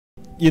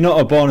you're not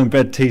a born and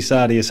bred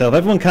Teessider yourself.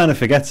 Everyone kind of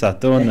forgets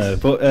that, don't they?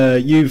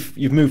 But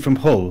you've moved from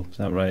Hull, is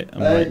that right?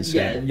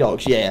 Yeah,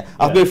 Yorkshire. Yeah,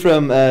 I've moved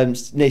from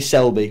near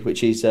Selby,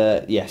 which is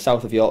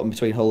south of York, and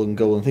between Hull and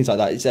Gull and things like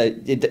that. It's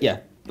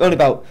only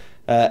about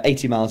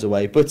 80 miles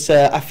away. But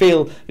I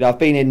feel, I've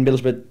been in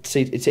Middlesbrough,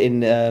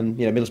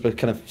 Middlesbrough,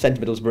 kind of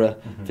centre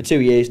Middlesbrough for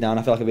 2 years now, and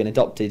I feel like I've been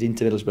adopted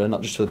into Middlesbrough,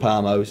 not just for the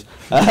Parmos.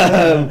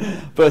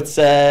 I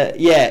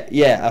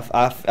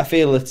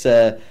feel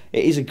that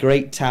it is a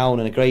great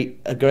town and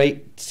a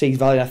great Tees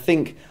Valley. And I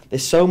think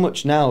there's so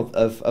much now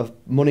of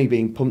money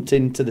being pumped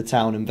into the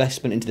town,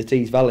 investment into the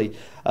Tees Valley.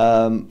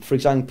 For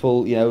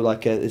example,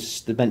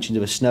 there's the mentions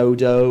of a snow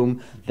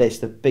dome. There's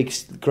the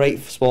great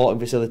sporting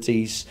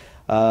facilities.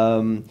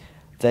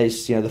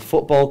 There's the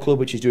football club,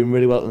 which is doing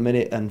really well at the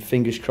minute, and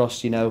fingers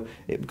crossed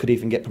it could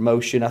even get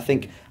promotion. I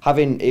think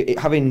having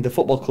the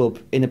football club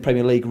in the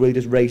Premier League really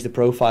does raise the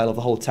profile of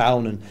the whole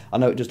town, and I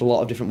know it does a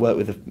lot of different work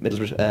with the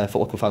Middlesbrough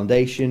Football Club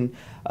Foundation,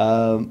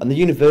 and the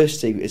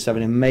university is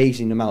having an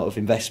amazing amount of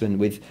investment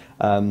with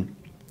a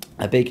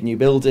big new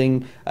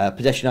building,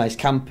 pedestrianised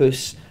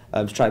campus,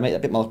 to try and make that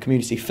a bit more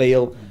community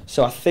feel.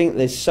 So I think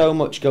there's so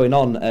much going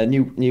on.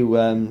 New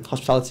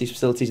hospitality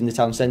facilities in the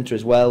town centre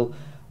as well.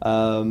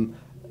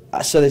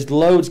 So there's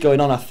loads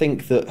going on. I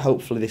think that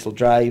hopefully this will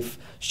drive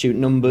student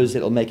numbers.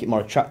 It'll make it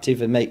more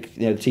attractive and make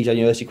Teesside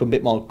University become a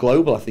bit more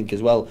global, I think,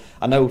 as well.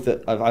 I know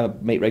that I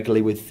meet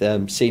regularly with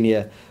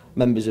senior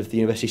members of the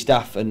university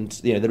staff, and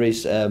there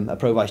is a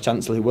pro-vice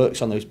chancellor who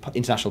works on those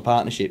international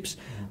partnerships.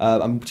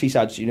 And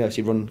Teesside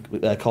University run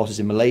courses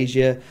in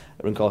Malaysia,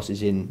 run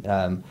courses in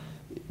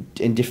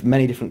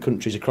many different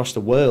countries across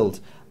the world.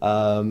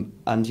 And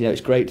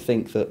it's great to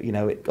think that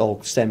it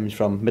all stems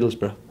from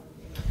Middlesbrough.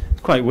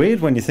 Quite weird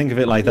when you think of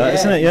it like that,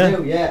 isn't it?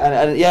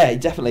 Yeah,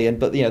 definitely.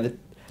 But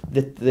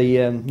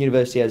the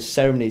university has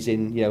ceremonies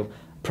in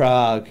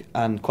Prague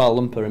and Kuala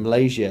Lumpur in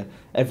Malaysia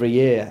every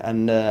year,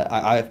 and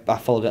I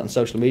followed it on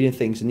social media and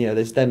things, and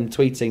there's them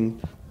tweeting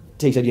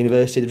Teesside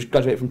University. They've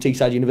graduated from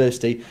Teesside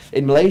University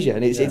in Malaysia,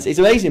 and it's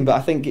amazing. But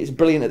I think it's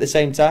brilliant at the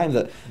same time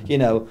that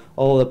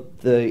all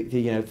the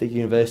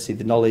university,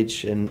 the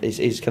knowledge, and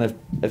is kind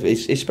of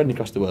is spreading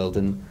across the world,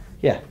 and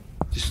yeah.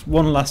 Just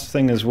one last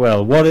thing as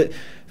well.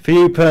 For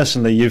you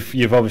personally,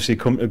 you've obviously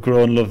come to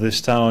grow and love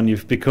this town.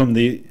 You've become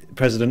the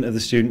president of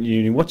the student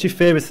union. What's your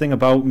favourite thing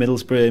about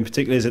Middlesbrough in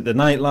particular? Is it the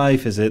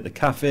nightlife? Is it the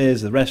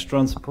cafes, the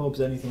restaurants, the pubs,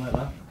 anything like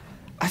that?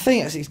 I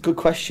think it's a good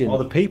question. Or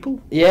the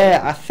people? Yeah,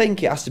 I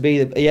think it has to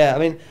be I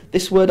mean,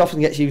 this word often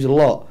gets used a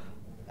lot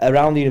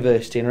around the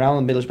university and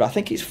around Middlesbrough. I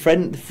think it's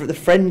the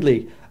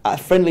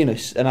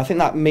friendliness, and I think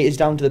that is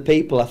down to the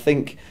people. I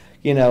think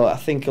a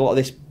lot of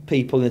these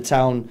people in the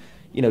town,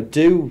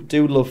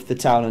 do love the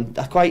town and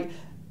are quite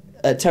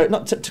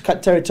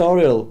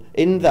territorial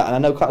in that, and I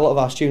know quite a lot of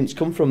our students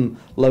come from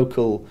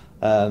local,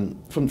 from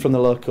the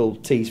local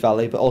Tees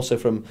Valley, but also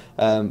from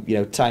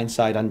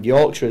Tyneside and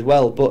Yorkshire as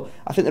well. But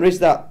I think there is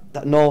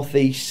that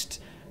northeast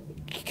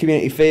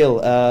community feel,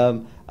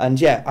 and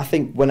yeah, I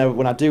think when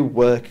I do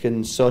work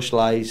and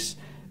socialise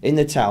in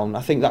the town,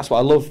 I think that's what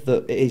I love,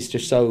 that it is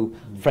just so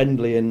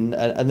friendly, and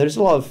there's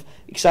a lot of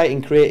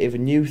exciting, creative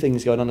and new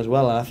things going on as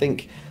well, and I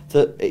think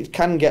that it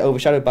can get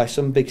overshadowed by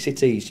some big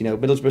cities.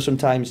 Middlesbrough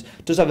sometimes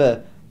does have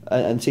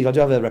and Tees, I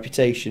do have a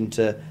reputation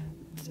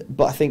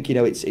but I think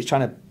it's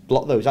trying to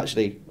block those.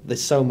 Actually,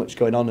 there's so much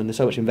going on and there's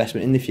so much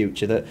investment in the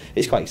future that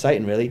it's quite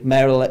exciting, really.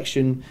 Mayoral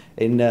election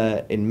in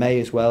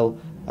May as well.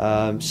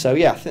 So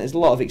yeah, I think there's a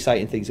lot of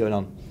exciting things going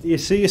on. Do you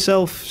see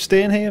yourself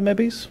staying here,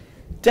 maybe?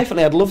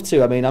 Definitely, I'd love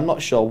to. I mean, I'm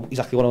not sure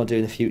exactly what I want to do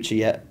in the future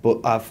yet, but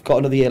I've got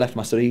another year left of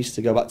my studies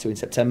to go back to in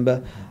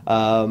September,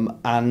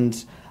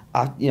 and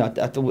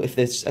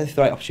if the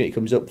right opportunity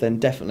comes up, then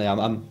definitely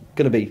I'm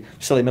going to be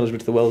selling Middlesbrough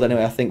to the world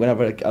anyway. I think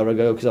whenever I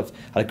go, because I've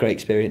had a great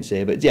experience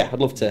here. But yeah, I'd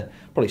love to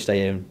probably stay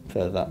here and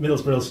further that.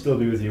 Middlesbrough will still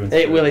be with you.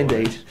 It will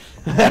indeed.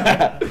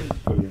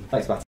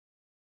 Thanks, Matt.